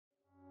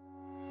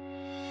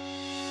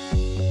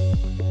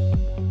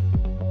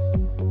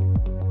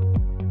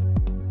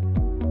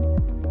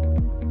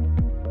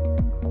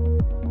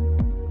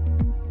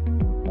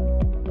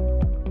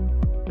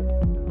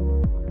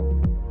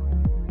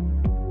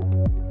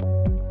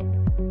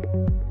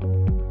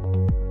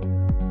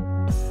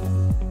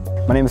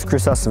My name is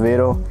Chris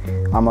Acevedo.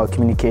 I'm a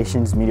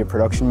communications media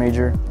production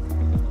major,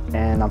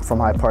 and I'm from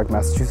Hyde Park,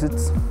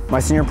 Massachusetts. My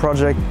senior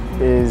project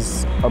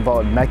is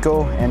about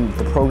METCO and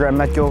the program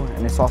METCO,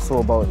 and it's also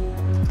about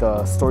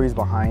the stories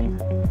behind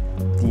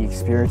the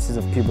experiences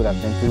of people that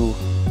have been through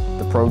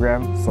the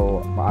program. So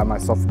I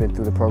myself have been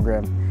through the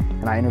program,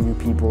 and I interview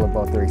people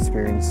about their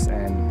experience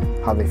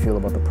and how they feel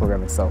about the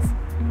program itself.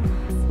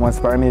 What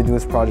inspired me to do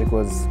this project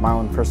was my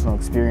own personal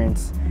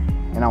experience,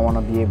 and I want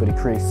to be able to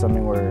create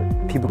something where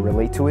people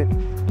relate to it.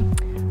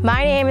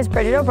 My name is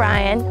Bridget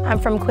O'Brien. I'm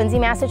from Quincy,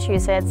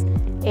 Massachusetts,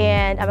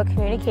 and I'm a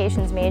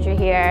communications major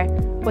here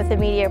with a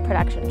media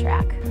production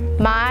track.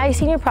 My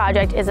senior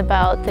project is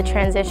about the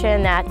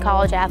transition that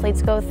college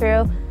athletes go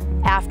through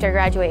after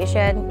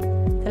graduation.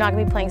 They're not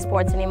going to be playing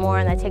sports anymore,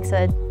 and that takes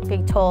a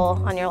big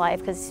toll on your life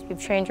because you've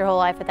trained your whole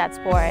life with that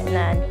sport, and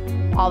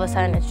then all of a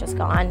sudden it's just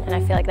gone. And I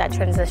feel like that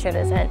transition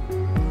isn't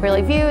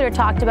really viewed or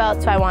talked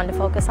about, so I wanted to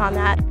focus on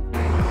that.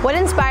 What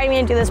inspired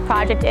me to do this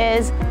project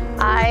is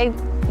I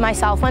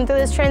myself went through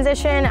this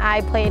transition.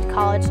 I played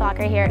college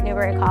soccer here at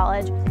Newbury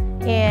College,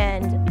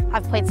 and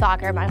I've played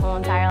soccer my whole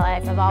entire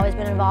life. I've always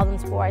been involved in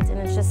sports, and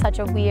it's just such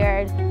a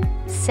weird,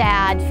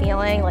 sad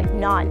feeling, like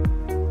not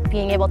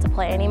being able to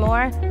play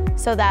anymore.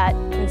 So that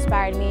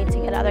inspired me to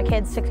get other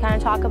kids to kind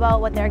of talk about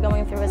what they're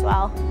going through as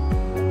well.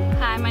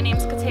 Hi, my name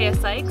is Katea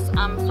Sykes.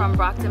 I'm from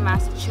Brockton,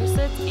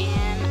 Massachusetts,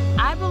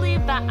 and I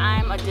believe that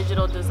I'm a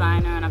digital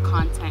designer and a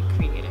content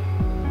creator.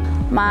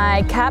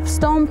 My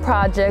capstone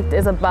project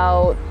is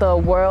about the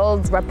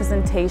world's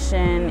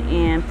representation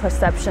and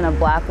perception of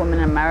Black women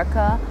in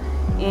America.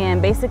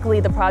 And basically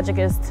the project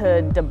is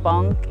to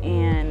debunk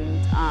and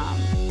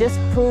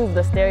disprove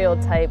the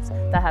stereotypes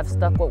that have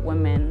stuck with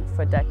women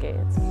for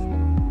decades.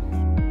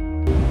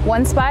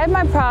 What inspired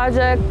my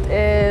project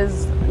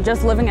is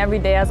just living every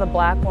day as a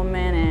Black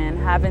woman and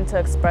having to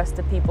express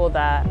to people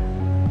that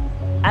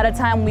at a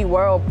time we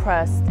were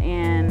oppressed,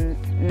 and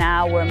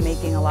now we're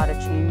making a lot of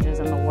changes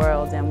in the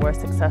world, and we're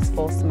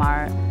successful,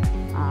 smart,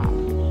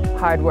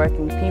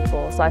 hardworking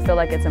people. So I feel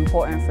like it's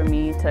important for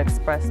me to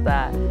express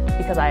that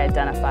because I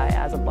identify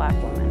as a Black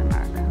woman in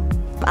America.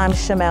 I'm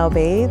Shamel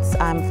Bates.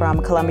 I'm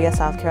from Columbia,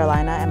 South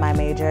Carolina, and my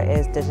major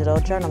is digital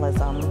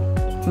journalism.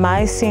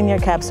 My senior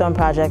capstone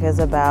project is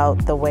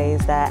about the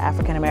ways that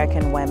African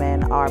American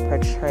women are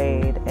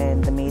portrayed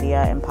in the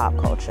media and pop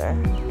culture.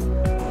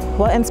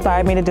 What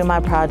inspired me to do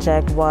my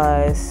project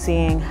was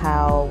seeing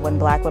how when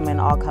Black women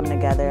all come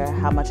together,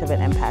 how much of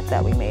an impact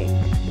that we make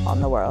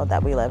on the world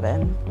that we live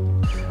in.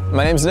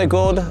 My name's Nick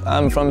Gould.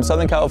 I'm from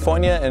Southern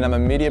California, and I'm a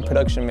media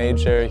production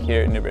major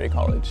here at Newbury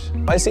College.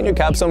 My senior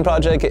capstone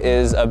project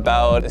is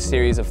about a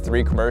series of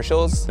 3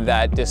 commercials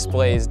that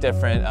displays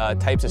different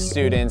types of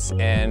students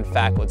and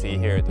faculty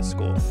here at the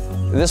school.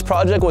 This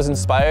project was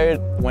inspired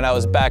when I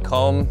was back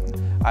home.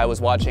 I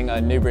was watching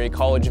Newbury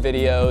College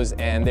videos,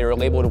 and they were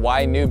labeled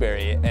Why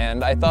Newbury,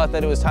 and I thought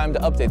that it was time to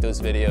update those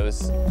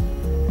videos.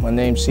 My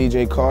name's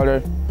CJ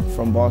Carter,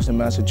 from Boston,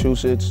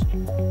 Massachusetts.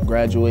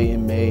 Graduate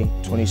in May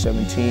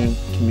 2017,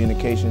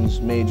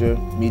 communications major,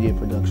 media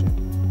production.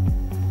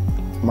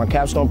 My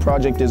capstone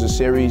project is a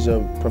series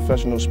of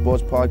professional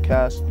sports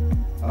podcasts.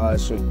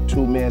 It's a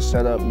 2-man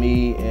setup.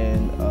 Me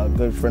and a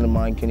good friend of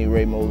mine, Kenny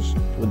Ramos,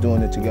 we're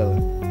doing it together.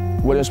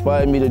 What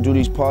inspired me to do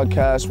these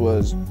podcasts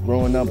was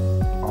growing up,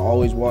 I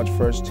always watched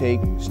First Take.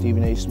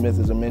 Stephen A. Smith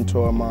is a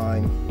mentor of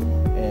mine,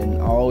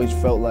 and I always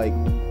felt like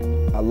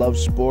I love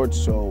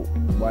sports, so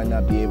why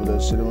not be able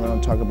to sit around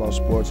and talk about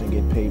sports and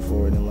get paid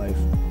for it in life?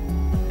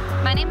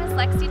 My name is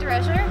Lexi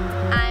DeRozier.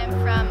 I'm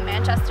from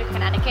Manchester,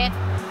 Connecticut,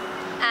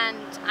 and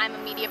I'm a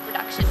media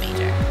production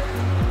major.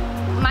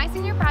 My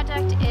senior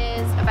project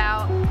is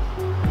about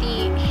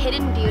the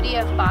hidden beauty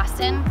of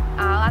Boston.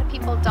 A lot of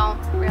people don't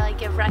really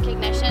give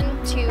recognition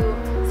to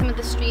some of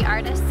the street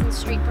artists and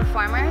street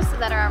performers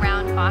that are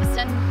around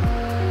Boston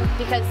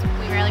because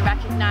we really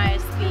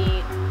recognize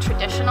the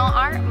traditional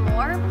art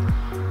more,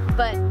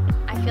 but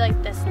I feel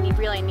like this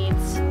really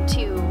needs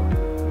to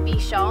be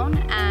shown,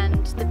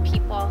 and the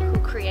people who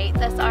create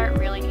this art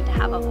really need to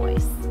have a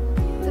voice.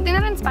 The thing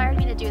that inspired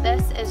me to do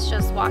this is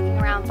just walking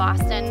around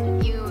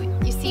Boston.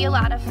 You see a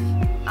lot of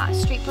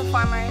street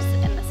performers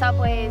in the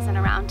subways and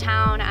around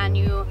town, and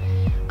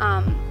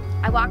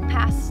I walk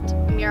past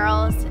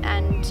murals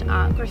and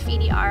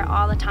graffiti art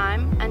all the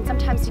time, and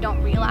sometimes you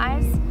don't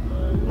realize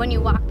when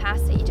you walk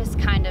past it, you just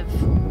kind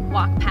of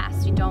walk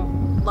past, you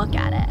don't look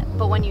at it.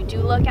 But when you do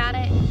look at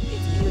it,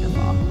 it's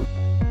beautiful.